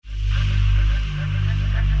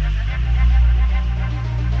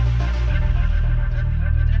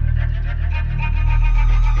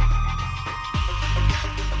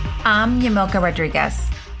I'm Yamilka Rodriguez,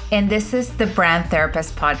 and this is the Brand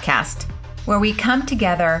Therapist Podcast, where we come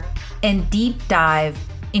together and deep dive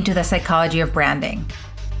into the psychology of branding.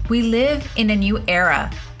 We live in a new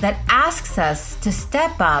era that asks us to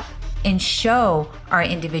step up and show our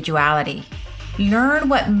individuality. Learn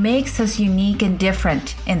what makes us unique and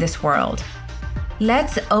different in this world.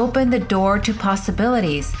 Let's open the door to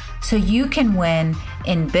possibilities so you can win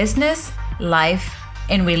in business, life,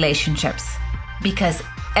 and relationships. Because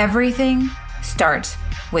everything starts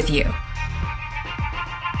with you.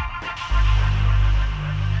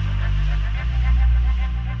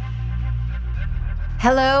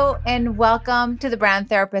 Hello and welcome to the Brand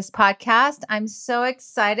Therapist Podcast. I'm so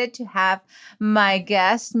excited to have my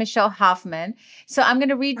guest, Michelle Hoffmann. So I'm going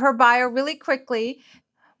to read her bio really quickly.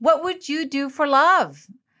 What would you do for love?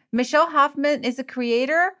 Michelle Hoffmann is the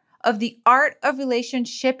creator of the art of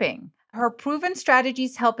relationshipping. Her proven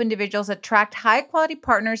strategies help individuals attract high-quality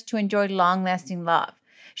partners to enjoy long-lasting love.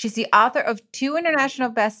 She's the author of 2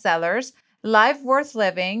 international bestsellers, Life Worth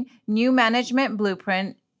Living, New Management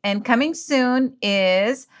Blueprint, and coming soon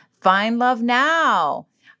is Find Love Now.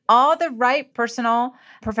 All the right personal,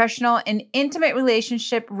 professional, and intimate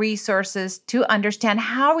relationship resources to understand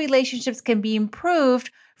how relationships can be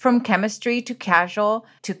improved from chemistry to casual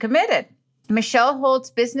to committed. Michelle holds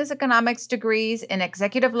business economics degrees and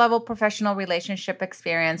executive level professional relationship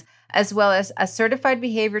experience, as well as a certified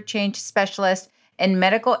behavior change specialist and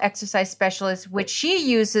medical exercise specialist, which she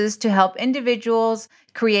uses to help individuals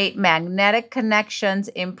create magnetic connections,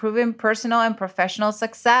 improving personal and professional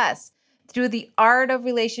success through the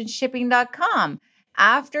artofrelationshipping.com.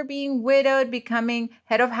 After being widowed, becoming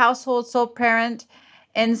head of household, sole parent,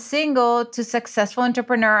 and single to successful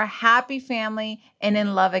entrepreneur, happy family, and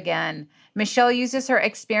in love again. Michelle uses her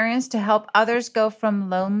experience to help others go from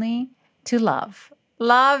lonely to love.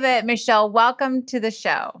 Love it. Michelle, welcome to the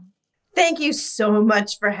show. Thank you so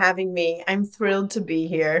much for having me. I'm thrilled to be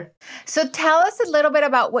here. So tell us a little bit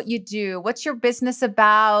about what you do. What's your business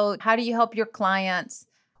about? How do you help your clients?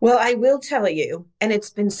 Well, I will tell you, and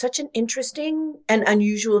it's been such an interesting and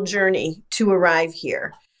unusual journey to arrive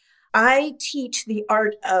here. I teach the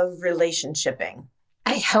art of relationshipping.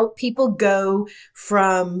 I help people go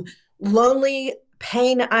from lonely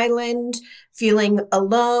pain island, feeling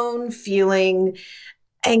alone, feeling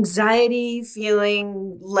anxiety,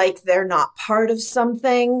 feeling like they're not part of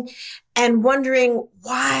something, and wondering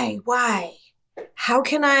why? How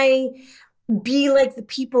can I be like the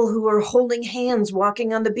people who are holding hands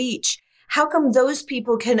walking on the beach? How come those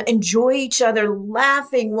people can enjoy each other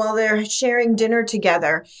laughing while they're sharing dinner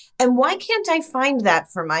together? And why can't I find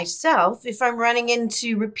that for myself if I'm running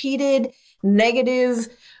into repeated negative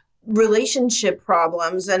relationship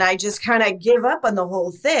problems and I just kind of give up on the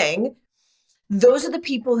whole thing? Those are the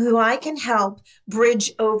people who I can help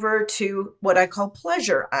bridge over to what I call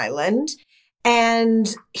Pleasure Island.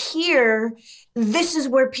 And here, this is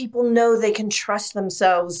where people know they can trust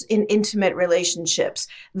themselves in intimate relationships.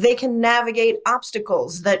 They can navigate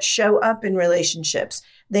obstacles that show up in relationships.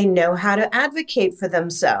 They know how to advocate for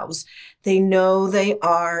themselves. They know they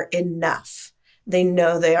are enough. They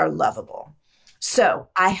know they are lovable. So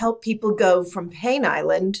I help people go from Pain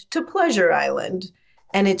Island to Pleasure Island.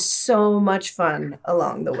 And it's so much fun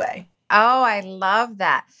along the way. Oh, I love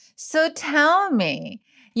that. So tell me,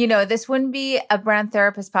 this wouldn't be a Brand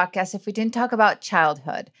Therapist podcast if we didn't talk about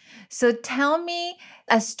childhood. So tell me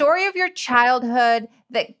a story of your childhood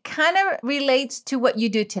that kind of relates to what you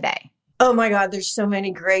do today. Oh my God, there's so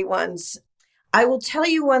many great ones. I will tell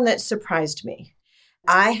you one that surprised me.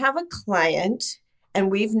 I have a client, and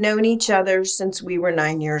we've known each other since we were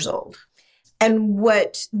 9 years old. And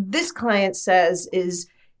what this client says is,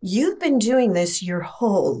 you've been doing this your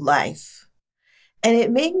whole life. And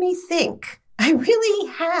it made me think, I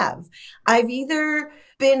really have. I've either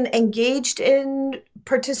been engaged in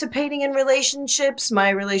participating in relationships,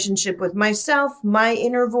 my relationship with myself, my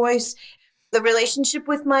inner voice, the relationship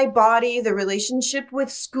with my body, the relationship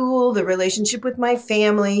with school, the relationship with my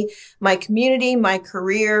family, my community, my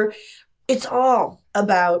career. It's all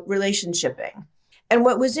about relationshiping. And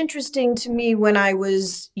what was interesting to me when I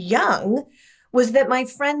was young was that my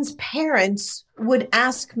friends' parents would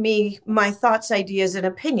ask me my thoughts, ideas, and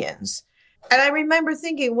opinions. And I remember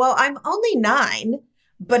thinking, well, I'm only 9,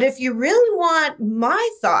 but if you really want my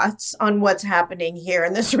thoughts on what's happening here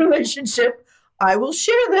in this relationship, I will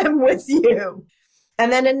share them with you.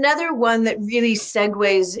 And then another one that really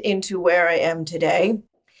segues into where I am today.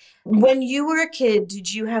 When you were a kid,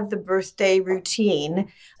 did you have the birthday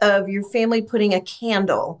routine of your family putting a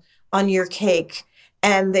candle on your cake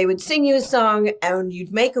and they would sing you a song and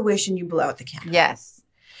you'd make a wish and you blow out the candle? Yes.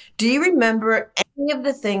 Do you remember any of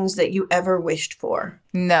the things that you ever wished for?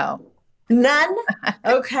 No. None?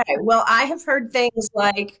 Okay. Well, I have heard things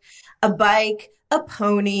like a bike, a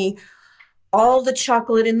pony, all the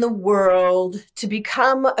chocolate in the world, to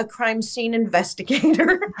become a crime scene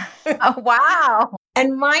investigator. Oh, wow.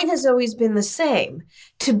 And mine has always been the same,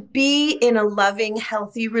 to be in a loving,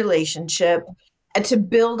 healthy relationship and to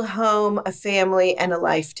build a home, a family, and a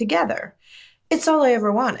life together. It's all I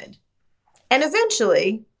ever wanted. And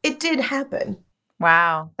eventually, it did happen.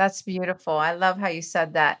 Wow, that's beautiful. I love how you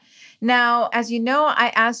said that. Now, as you know,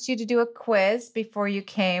 I asked you to do a quiz before you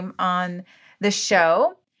came on the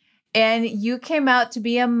show, and you came out to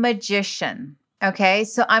be a magician. Okay,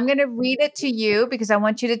 so I'm going to read it to you because I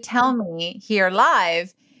want you to tell me here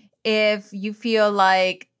live if you feel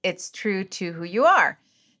like it's true to who you are.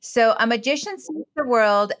 So, a magician sees the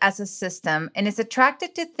world as a system and is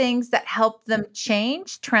attracted to things that help them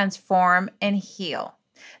change, transform, and heal.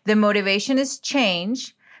 The motivation is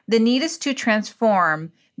change, the need is to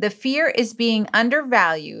transform, the fear is being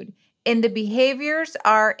undervalued, and the behaviors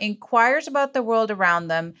are inquires about the world around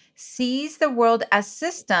them, sees the world as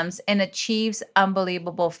systems, and achieves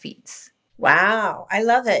unbelievable feats. Wow, I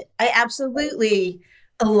love it. I absolutely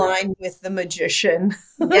align with the magician.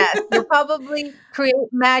 Yes, you'll probably create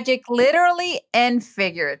magic literally and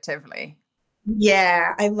figuratively.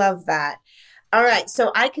 Yeah, I love that. All right,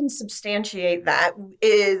 so I can substantiate that.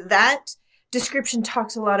 That description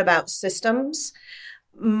talks a lot about systems.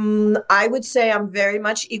 I would say I'm very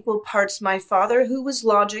much equal parts my father, who was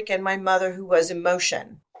logic, and my mother, who was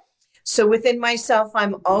emotion. So within myself,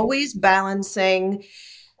 I'm always balancing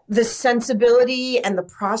the sensibility and the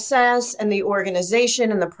process and the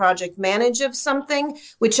organization and the project manage of something,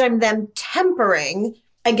 which I'm then tempering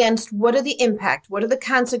against what are the impact, what are the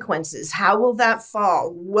consequences, how will that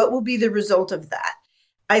fall, what will be the result of that.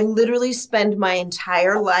 I literally spend my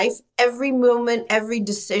entire life, every moment, every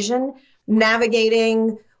decision,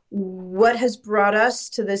 navigating what has brought us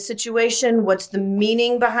to this situation, what's the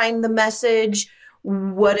meaning behind the message,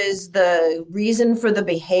 what is the reason for the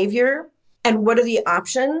behavior, and what are the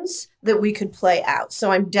options that we could play out.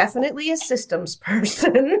 So I'm definitely a systems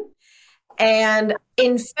person. And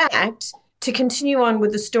in fact, to continue on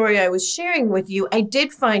with the story I was sharing with you, I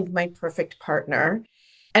did find my perfect partner.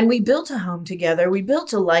 And we built a home together. We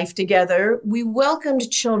built a life together. We welcomed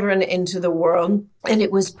children into the world, and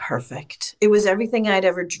it was perfect. It was everything I'd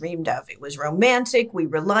ever dreamed of. It was romantic. We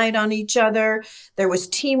relied on each other. There was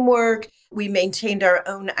teamwork. We maintained our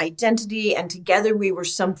own identity, and together we were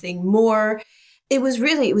something more. It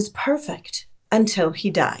was perfect until he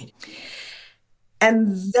died.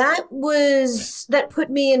 And that put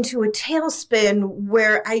me into a tailspin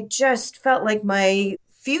where I just felt like my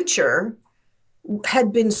future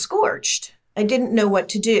had been scorched. I didn't know what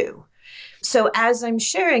to do. So as I'm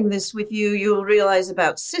sharing this with you, you'll realize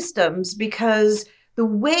about systems, because the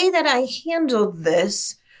way that I handled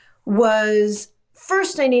this was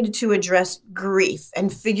first I needed to address grief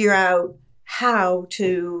and figure out how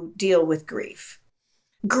to deal with grief.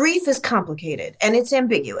 Grief is complicated and it's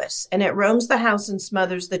ambiguous, and it roams the house and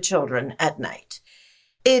smothers the children at night.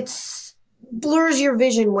 It's blurs your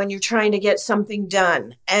vision when you're trying to get something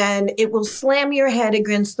done, and it will slam your head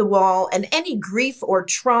against the wall, and any grief or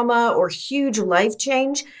trauma or huge life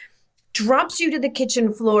change drops you to the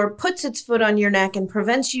kitchen floor, puts its foot on your neck, and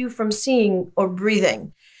prevents you from seeing or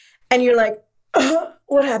breathing. And you're like,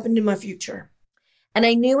 what happened to my future? And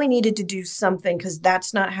I knew I needed to do something, because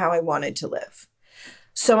that's not how I wanted to live.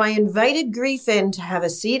 So I invited grief in to have a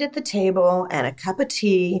seat at the table and a cup of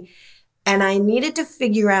tea. And I needed to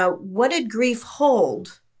figure out, what did grief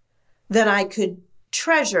hold that I could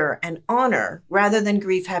treasure and honor rather than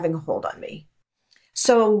grief having a hold on me.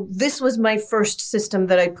 So this was my first system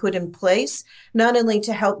that I put in place, not only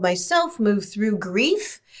to help myself move through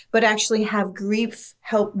grief, but actually have grief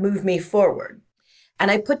help move me forward. And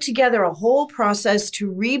I put together a whole process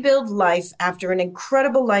to rebuild life after an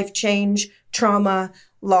incredible life change, trauma,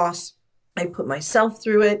 loss. I put myself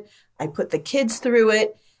through it. I put the kids through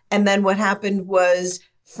it. And then what happened was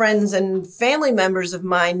friends and family members of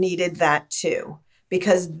mine needed that too,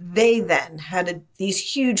 because they then had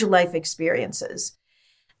these huge life experiences.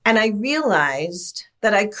 And I realized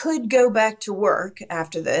that I could go back to work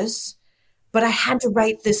after this, but I had to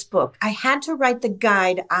write this book. I had to write the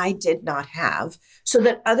guide I did not have so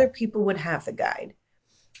that other people would have the guide.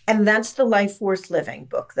 And that's the Life Worth Living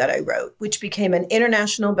book that I wrote, which became an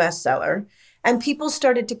international bestseller. And people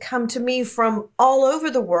started to come to me from all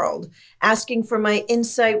over the world, asking for my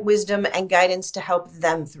insight, wisdom, and guidance to help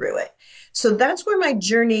them through it. So that's where my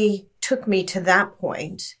journey took me to that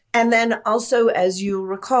point. And then also, as you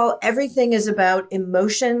recall, everything is about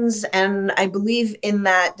emotions. And I believe in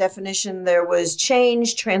that definition, there was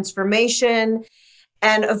change, transformation.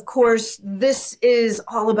 And of course, this is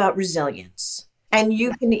all about resilience. And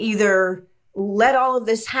you can either let all of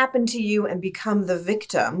this happen to you and become the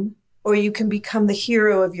victim, or you can become the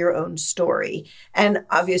hero of your own story. And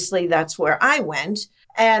obviously, that's where I went.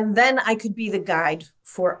 And then I could be the guide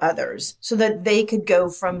for others so that they could go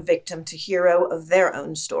from victim to hero of their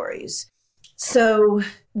own stories. So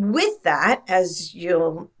with that, as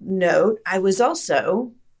you'll note, I was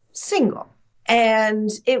also single. And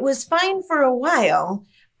it was fine for a while,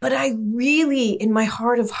 but I really, in my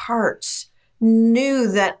heart of hearts,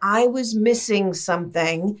 knew that I was missing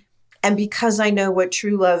something. And because I know what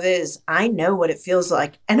true love is, I know what it feels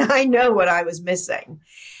like, and I know what I was missing.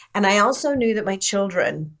 And I also knew that my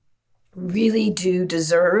children really do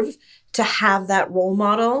deserve to have that role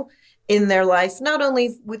model in their life, not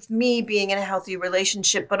only with me being in a healthy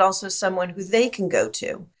relationship, but also someone who they can go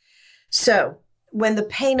to. So when the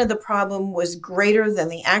pain of the problem was greater than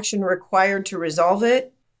the action required to resolve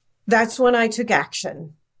it, that's when I took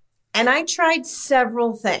action. And I tried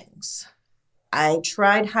several things. I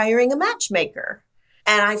tried hiring a matchmaker,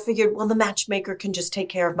 and I figured, well, the matchmaker can just take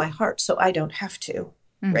care of my heart, so I don't have to.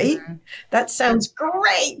 Right? That sounds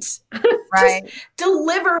great. Right. Just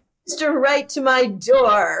deliver Mr. Right to my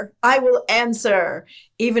door. I will answer,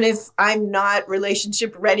 even if I'm not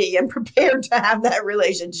relationship ready and prepared to have that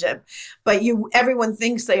relationship. But everyone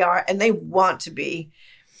thinks they are, and they want to be.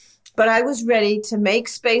 But I was ready to make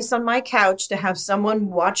space on my couch to have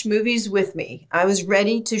someone watch movies with me. I was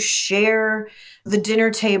ready to share the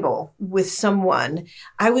dinner table with someone.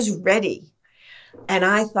 I was ready. And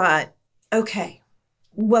I thought, okay.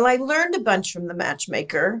 Well, I learned a bunch from the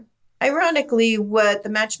matchmaker. Ironically, what the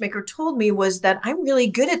matchmaker told me was that I'm really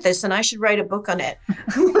good at this and I should write a book on it.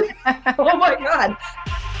 Oh my God.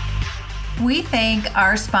 We thank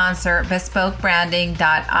our sponsor,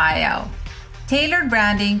 BespokeBranding.io. Tailored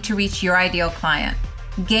branding to reach your ideal client.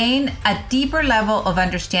 Gain a deeper level of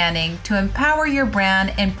understanding to empower your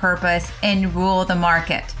brand and purpose and rule the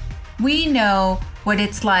market. We know what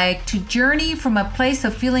it's like to journey from a place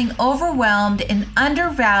of feeling overwhelmed and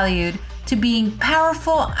undervalued to being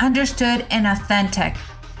powerful, understood, and authentic.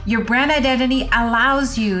 Your brand identity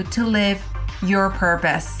allows you to live your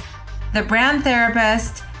purpose. The Brand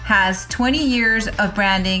Therapist has 20 years of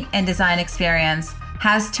branding and design experience,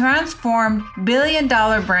 has transformed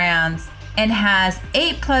billion-dollar brands, and has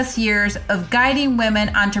 8+ years of guiding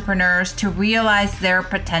women entrepreneurs to realize their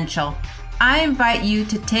potential. I invite you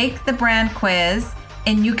to take the brand quiz,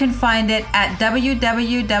 and you can find it at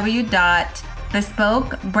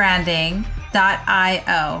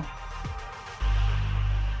www.bespokebranding.io.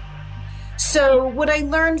 So what I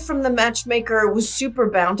learned from the matchmaker was super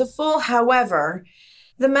bountiful. However,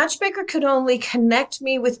 the matchmaker could only connect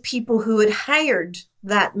me with people who had hired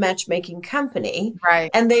that matchmaking company. Right.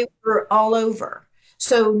 And they were all over.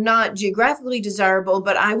 So not geographically desirable,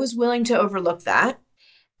 but I was willing to overlook that.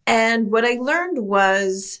 And what I learned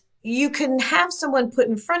was you can have someone put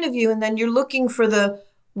in front of you and then you're looking for the,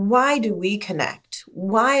 why do we connect?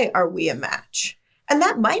 Why are we a match? And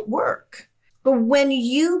that might work. But when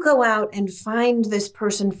you go out and find this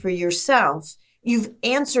person for yourself, you've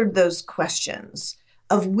answered those questions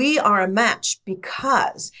of we are a match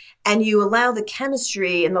because, and you allow the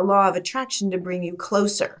chemistry and the law of attraction to bring you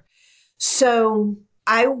closer. So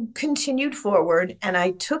I continued forward and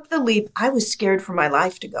I took the leap. I was scared for my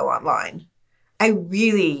life to go online. I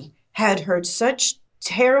really had heard such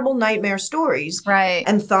terrible nightmare stories, Right.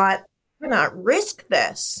 And thought, I cannot risk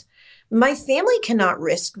this. My family cannot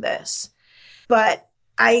risk this. But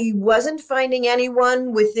I wasn't finding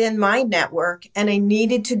anyone within my network and I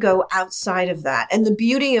needed to go outside of that. And the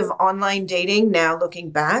beauty of online dating now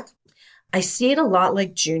looking back, I see it a lot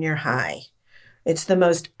like junior high. It's the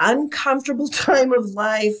most uncomfortable time of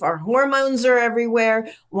life. Our hormones are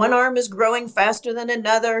everywhere. One arm is growing faster than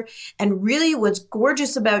another. And really what's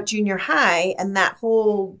gorgeous about junior high and that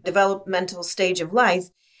whole developmental stage of life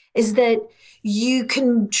is that you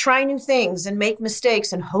can try new things and make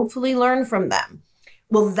mistakes and hopefully learn from them.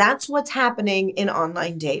 Well, that's what's happening in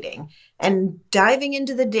online dating. And diving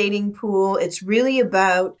into the dating pool, it's really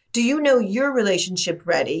about, do you know your relationship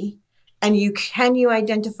ready? And can you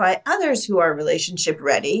identify others who are relationship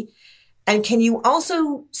ready? And can you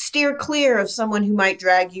also steer clear of someone who might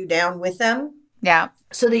drag you down with them? Yeah.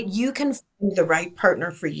 So that you can find the right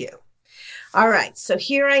partner for you. All right. So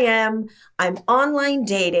here I am. I'm online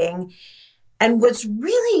dating. And what's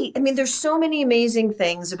really, there's so many amazing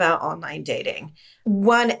things about online dating.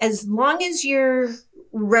 One, as long as you're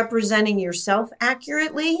representing yourself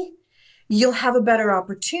accurately, you'll have a better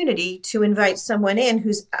opportunity to invite someone in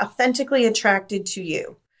who's authentically attracted to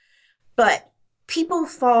you. But people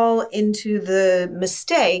fall into the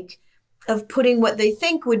mistake of putting what they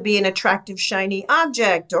think would be an attractive, shiny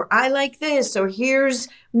object, or I like this, or here's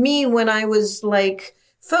me when I was like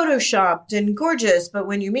photoshopped and gorgeous. But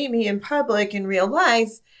when you meet me in public in real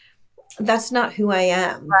life, that's not who I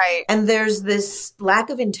am. Right. And there's this lack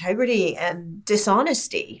of integrity and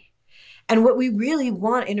dishonesty. And what we really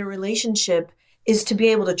want in a relationship is to be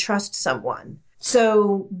able to trust someone.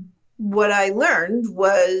 So what I learned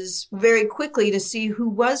was very quickly to see who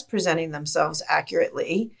was presenting themselves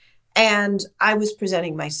accurately, and I was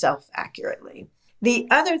presenting myself accurately. The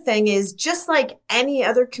other thing is, just like any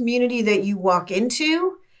other community that you walk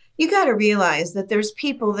into, you got to realize that there's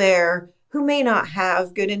people there who may not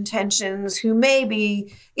have good intentions, who may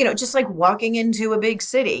be, just like walking into a big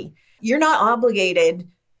city. You're not obligated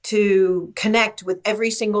to connect with every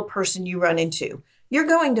single person you run into. You're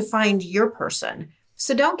going to find your person.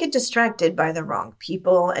 So don't get distracted by the wrong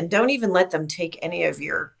people, and don't even let them take any of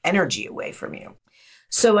your energy away from you.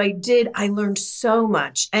 So I learned so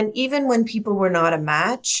much. And even when people were not a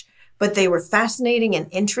match, but they were fascinating and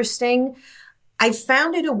interesting, I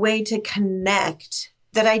found it a way to connect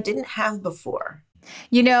that I didn't have before.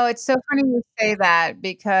 It's so funny you say that,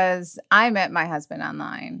 because I met my husband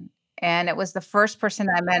online, and it was the first person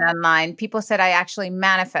I met online. People said I actually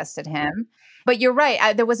manifested him. But you're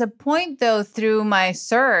right. There was a point, though, through my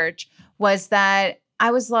search, was that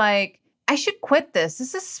I was like, I should quit this.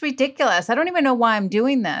 This is ridiculous. I don't even know why I'm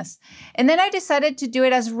doing this. And then I decided to do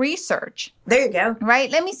it as research. There you go.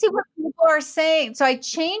 Right? Let me see what people are saying. So I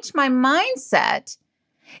changed my mindset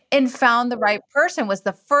and found the right person. Was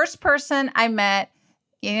the first person I met.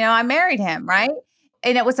 I married him, right?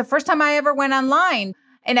 And it was the first time I ever went online.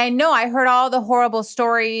 And I know I heard all the horrible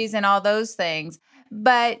stories and all those things.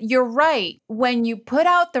 But you're right. When you put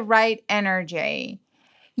out the right energy,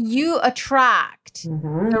 you attract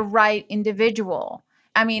the right individual.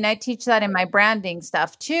 I mean, I teach that in my branding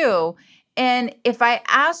stuff too. And if I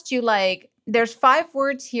asked you, there's 5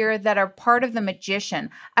 words here that are part of the magician,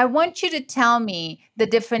 I want you to tell me the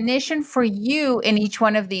definition for you in each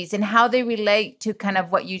one of these and how they relate to kind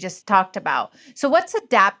of what you just talked about. So what's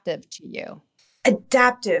adaptive to you?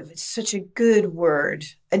 Adaptive is such a good word.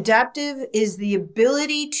 Adaptive is the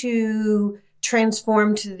ability to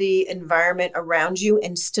transform to the environment around you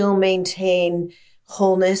and still maintain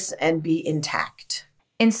wholeness and be intact.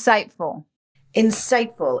 Insightful.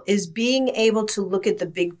 Insightful is being able to look at the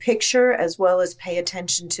big picture as well as pay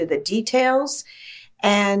attention to the details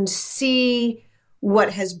and see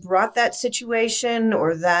what has brought that situation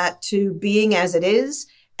or that to being as it is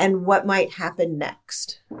and what might happen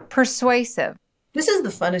next. Persuasive. This is the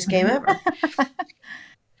funnest game ever.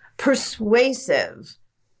 Persuasive.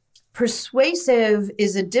 Persuasive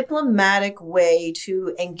is a diplomatic way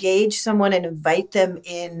to engage someone and invite them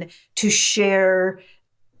in to share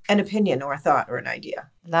an opinion or a thought or an idea.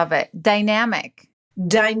 Love it. Dynamic.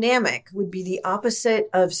 Dynamic would be the opposite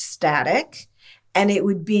of static, and it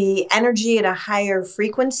would be energy at a higher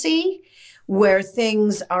frequency where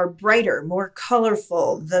things are brighter, more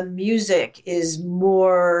colorful. The music is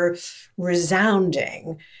more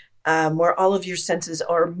resounding, where all of your senses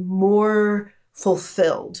are more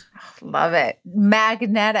fulfilled. Love it.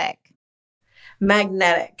 Magnetic.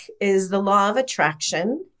 Magnetic is the law of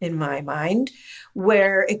attraction, in my mind,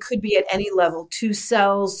 where it could be at any level. 2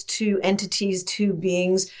 cells, 2 entities, 2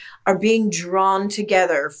 beings are being drawn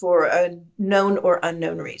together for a known or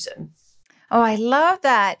unknown reason. Oh, I love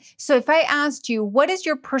that. So if I asked you, what is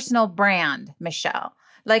your personal brand, Michelle?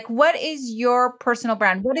 What is your personal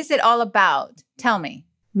brand? What is it all about? Tell me.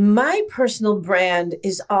 My personal brand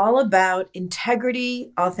is all about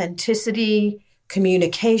integrity, authenticity,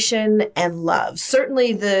 communication, and love.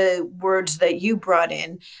 Certainly the words that you brought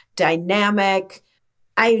in, dynamic.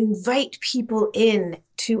 I invite people in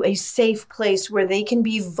to a safe place where they can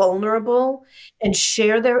be vulnerable and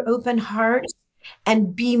share their open hearts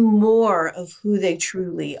and be more of who they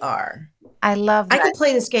truly are. I love that. I could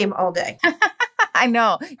play this game all day. I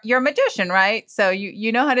know. You're a magician, right? So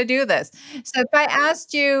you know how to do this. So if I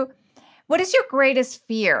asked you, what is your greatest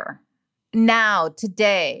fear now,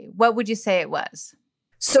 today? What would you say it was?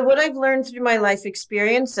 So what I've learned through my life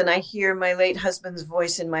experience, and I hear my late husband's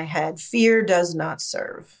voice in my head, fear does not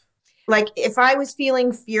serve. If I was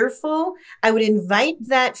feeling fearful, I would invite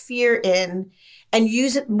that fear in and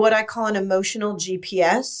use it, what I call an emotional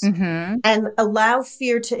GPS, and allow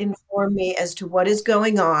fear to inform me as to what is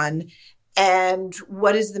going on and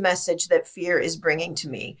what is the message that fear is bringing to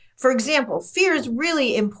me. For example, fear is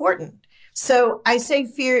really important. So I say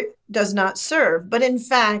fear does not serve, but in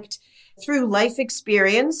fact, through life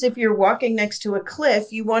experience, if you're walking next to a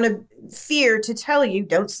cliff, you want to fear to tell you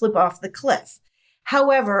don't slip off the cliff.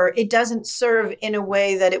 However, it doesn't serve in a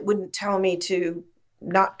way that it wouldn't tell me to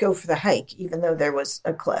not go for the hike, even though there was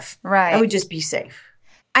a cliff. I Right. would just be safe.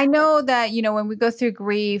 I know that, when we go through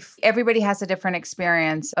grief, everybody has a different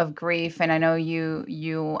experience of grief, and I know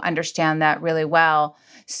you understand that really well.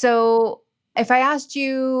 So, if I asked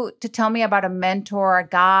you to tell me about a mentor, a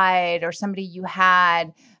guide, or somebody you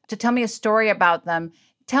had, to tell me a story about them,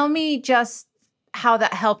 tell me just how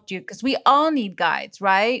that helped you, because we all need guides,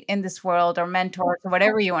 right? In this world, or mentors, or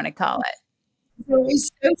whatever you want to call it. It's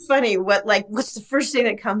so funny. What's the first thing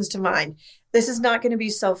that comes to mind? This is not going to be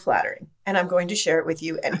self-flattering, and I'm going to share it with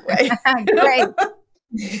you anyway. Great.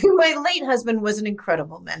 My late husband was an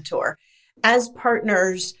incredible mentor. As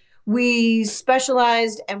partners, we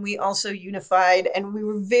specialized and we also unified, and we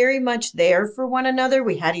were very much there for one another.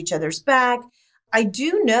 We had each other's back. I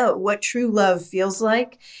do know what true love feels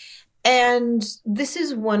like. And this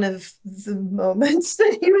is one of the moments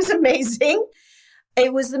that he was amazing.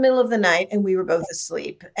 It was the middle of the night and we were both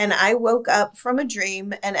asleep. And I woke up from a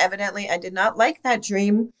dream, and evidently I did not like that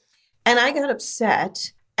dream. And I got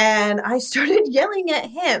upset and I started yelling at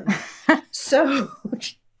him. So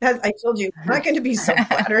as I told you, I'm not going to be so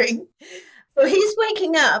flattering. So he's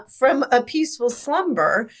waking up from a peaceful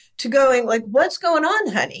slumber to going like, what's going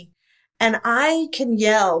on, honey? And I can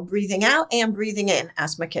yell breathing out and breathing in.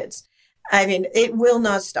 Ask my kids. I mean, it will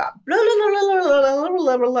not stop. Blah, blah, blah, blah, blah,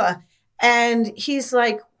 blah, blah, blah. And he's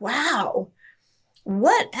like, wow,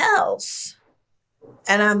 what else?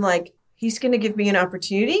 And I'm like, he's going to give me an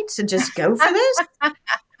opportunity to just go for this.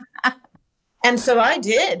 And so I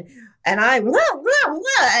did. And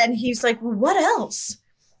and he's like, well, what else?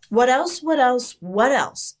 What else? What else? What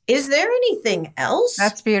else? Is there anything else?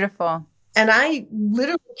 That's beautiful. And I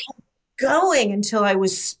literally kept going until I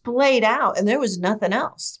was splayed out and there was nothing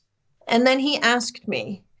else. And then he asked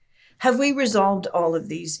me, have we resolved all of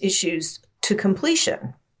these issues to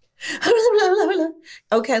completion?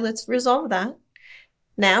 Okay, let's resolve that.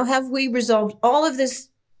 Now, have we resolved all of this?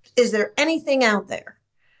 Is there anything out there?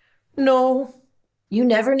 No. You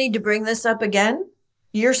never need to bring this up again?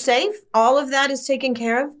 You're safe? All of that is taken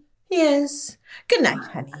care of? Yes. Good night,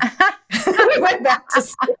 honey. We went back to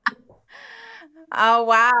sleep. Oh,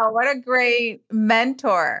 wow. What a great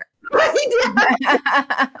mentor.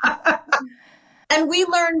 And we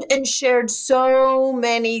learned and shared so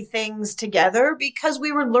many things together because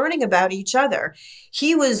we were learning about each other.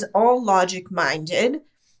 He was all logic minded.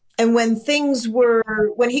 And when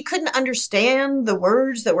he couldn't understand the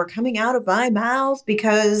words that were coming out of my mouth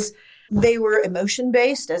because they were emotion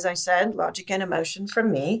based, as I said, logic and emotion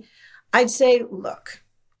from me, I'd say, look,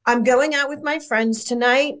 I'm going out with my friends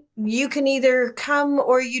tonight. You can either come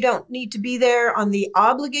or you don't need to be there. On the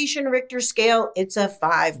obligation Richter scale, it's a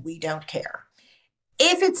 5. We don't care.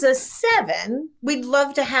 If it's a 7, we'd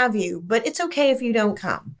love to have you, but it's okay if you don't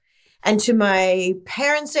come. And to my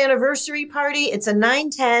parents' anniversary party, it's a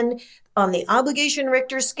 9-10. On the obligation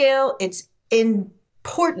Richter scale, it's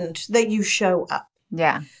important that you show up.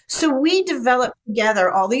 Yeah. So we developed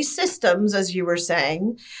together all these systems, as you were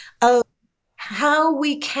saying, of how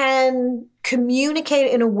we can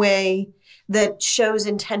communicate in a way that shows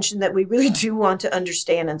intention that we really do want to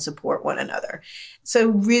understand and support one another. So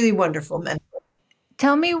really wonderful mentor.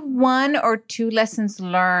 Tell me 1 or 2 lessons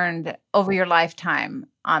learned over your lifetime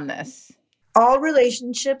on this. All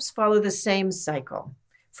relationships follow the same cycle,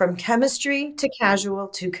 from chemistry to casual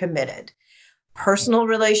to committed. Personal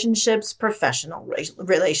relationships, professional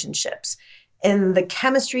relationships. In the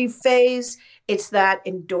chemistry phase, it's that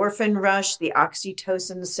endorphin rush, the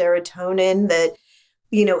oxytocin, serotonin that,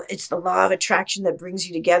 it's the law of attraction that brings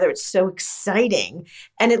you together. It's so exciting.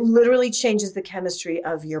 And it literally changes the chemistry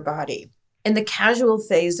of your body. In the casual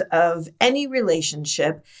phase of any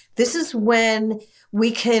relationship, this is when we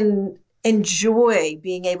can enjoy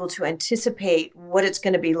being able to anticipate what it's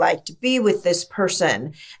going to be like to be with this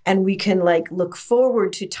person. And we can look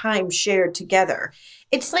forward to time shared together.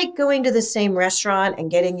 It's like going to the same restaurant and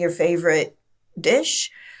getting your favorite dish,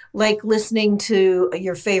 like listening to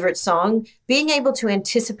your favorite song. Being able to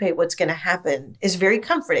anticipate what's going to happen is very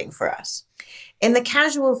comforting for us. In the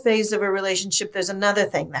casual phase of a relationship, there's another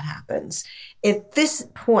thing that happens. At this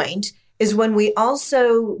point is when we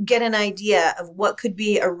also get an idea of what could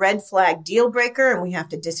be a red flag deal breaker and we have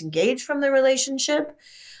to disengage from the relationship,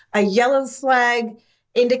 a yellow flag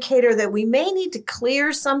indicator that we may need to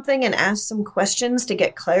clear something and ask some questions to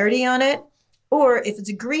get clarity on it. Or if it's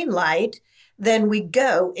a green light, then we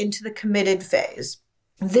go into the committed phase.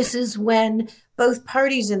 This is when both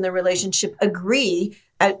parties in the relationship agree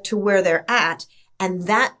to where they're at. And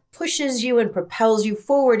that pushes you and propels you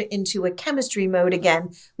forward into a chemistry mode again,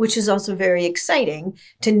 which is also very exciting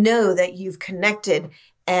to know that you've connected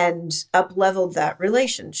and up-leveled that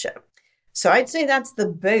relationship. So I'd say that's the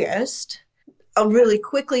biggest. Really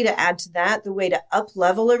quickly to add to that, the way to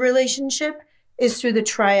up-level a relationship is through the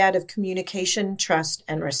triad of communication, trust,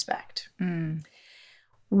 and respect. And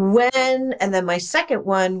then my second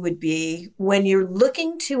one would be when you're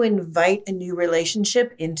looking to invite a new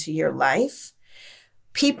relationship into your life,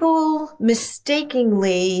 people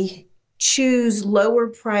mistakenly choose lower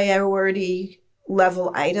priority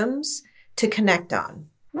level items to connect on.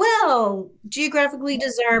 Well, geographically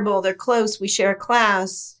desirable, they're close, we share a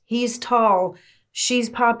class, he's tall, she's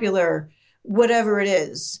popular, whatever it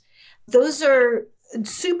is. Those are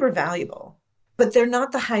super valuable, but they're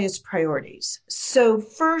not the highest priorities. So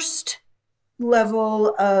first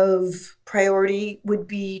level of priority would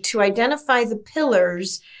be to identify the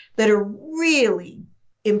pillars that are really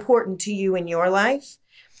important to you in your life.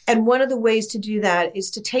 And one of the ways to do that is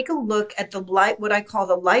to take a look at what I call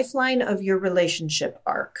the lifeline of your relationship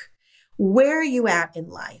arc. Where are you at in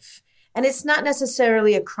life? And it's not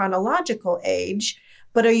necessarily a chronological age,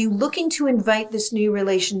 but are you looking to invite this new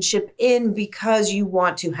relationship in because you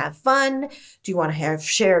want to have fun? Do you want to have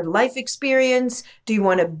shared life experience? Do you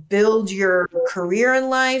want to build your career in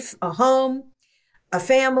life, a home, a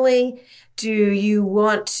family? Do you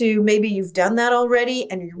want to, maybe you've done that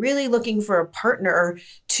already and you're really looking for a partner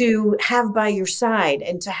to have by your side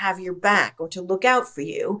and to have your back or to look out for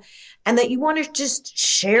you, and that you want to just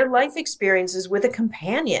share life experiences with a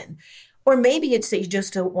companion? Or maybe it's that you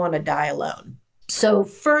just don't want to die alone. So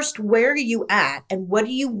first, where are you at and what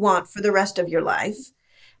do you want for the rest of your life?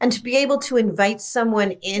 And to be able to invite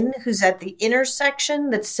someone in who's at the intersection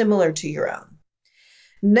that's similar to your own.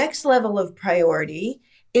 Next level of priority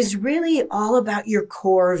is really all about your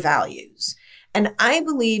core values. And I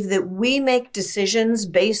believe that we make decisions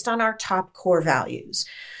based on our top core values.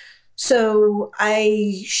 So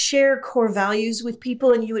I share core values with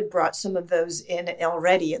people, and you had brought some of those in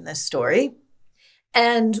already in this story.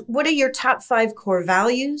 And what are your top 5 core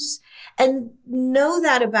values? And know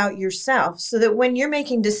that about yourself so that when you're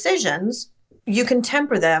making decisions, you can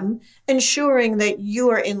temper them, ensuring that you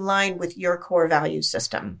are in line with your core value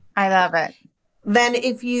system. I love it. Then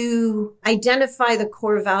if you identify the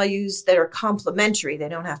core values that are complementary, they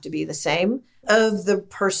don't have to be the same, of the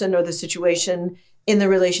person or the situation in the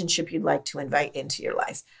relationship you'd like to invite into your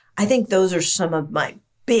life. I think those are some of my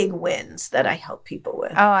big wins that I help people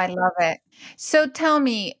with. Oh, I love it. So tell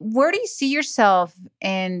me, where do you see yourself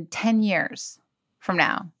in 10 years from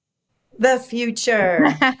now? The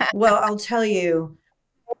future. Well, I'll tell you,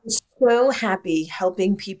 I'm so happy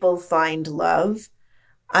helping people find love.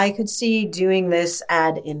 I could see doing this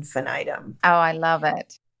ad infinitum. Oh, I love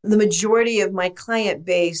it. The majority of my client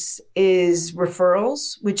base is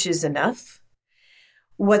referrals, which is enough.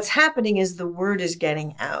 What's happening is the word is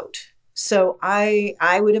getting out. So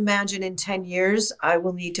I would imagine in 10 years, I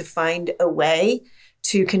will need to find a way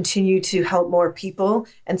to continue to help more people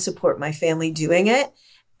and support my family doing it.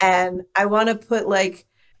 And I want to put like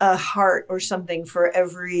a heart or something for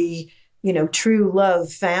every, true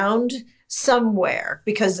love found somewhere,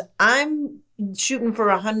 because I'm shooting for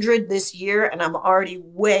 100 this year and I'm already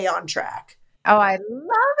way on track. Oh, I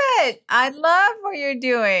love it. I love what you're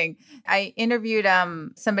doing. I interviewed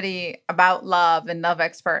somebody about love and love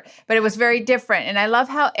expert, but it was very different. And I love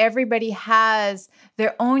how everybody has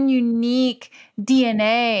their own unique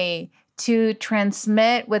DNA to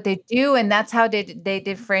transmit what they do. And that's how they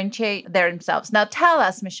differentiate themselves. Now tell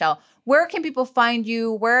us, Michelle, where can people find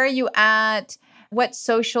you? Where are you at? What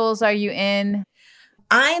socials are you in?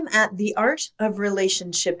 I'm at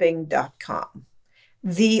theartofrelationshipping.com.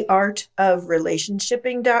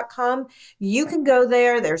 theartofrelationshipping.com. You can go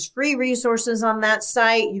there. There's free resources on that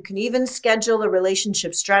site. You can even schedule a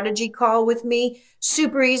relationship strategy call with me.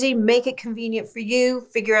 Super easy. Make it convenient for you.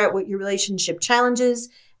 Figure out what your relationship challenges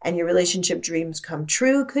and your relationship dreams come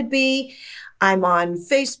true could be. I'm on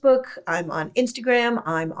Facebook. I'm on Instagram.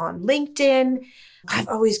 I'm on LinkedIn. I've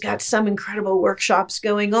always got some incredible workshops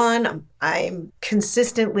going on. I'm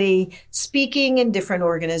consistently speaking in different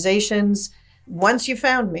organizations. Once you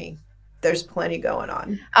found me, there's plenty going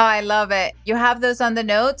on. Oh, I love it. You have those on the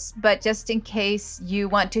notes, but just in case you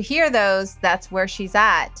want to hear those, that's where she's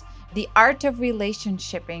at.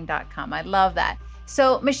 theartofrelationshipping.com. I love that.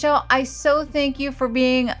 So, Michelle, I so thank you for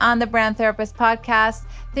being on the Brand Therapist podcast.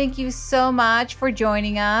 Thank you so much for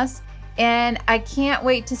joining us. And I can't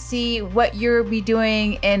wait to see what you'll be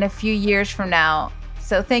doing in a few years from now.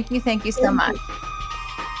 So thank you so much.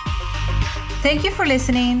 Thank you for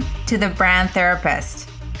listening to The Brand Therapist.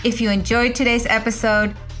 If you enjoyed today's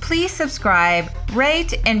episode, please subscribe,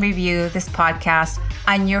 rate, and review this podcast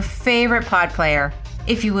on your favorite pod player.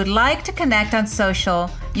 If you would like to connect on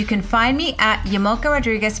social, you can find me at Yamilka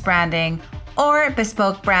Rodriguez Branding or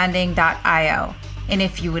bespokebranding.io. And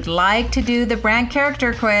if you would like to do the brand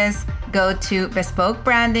character quiz, go to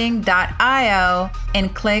bespokebranding.io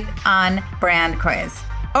and click on brand quiz.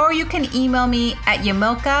 Or you can email me at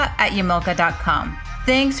yamilka@yamilka.com.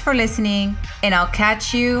 Thanks for listening, and I'll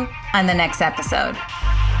catch you on the next episode.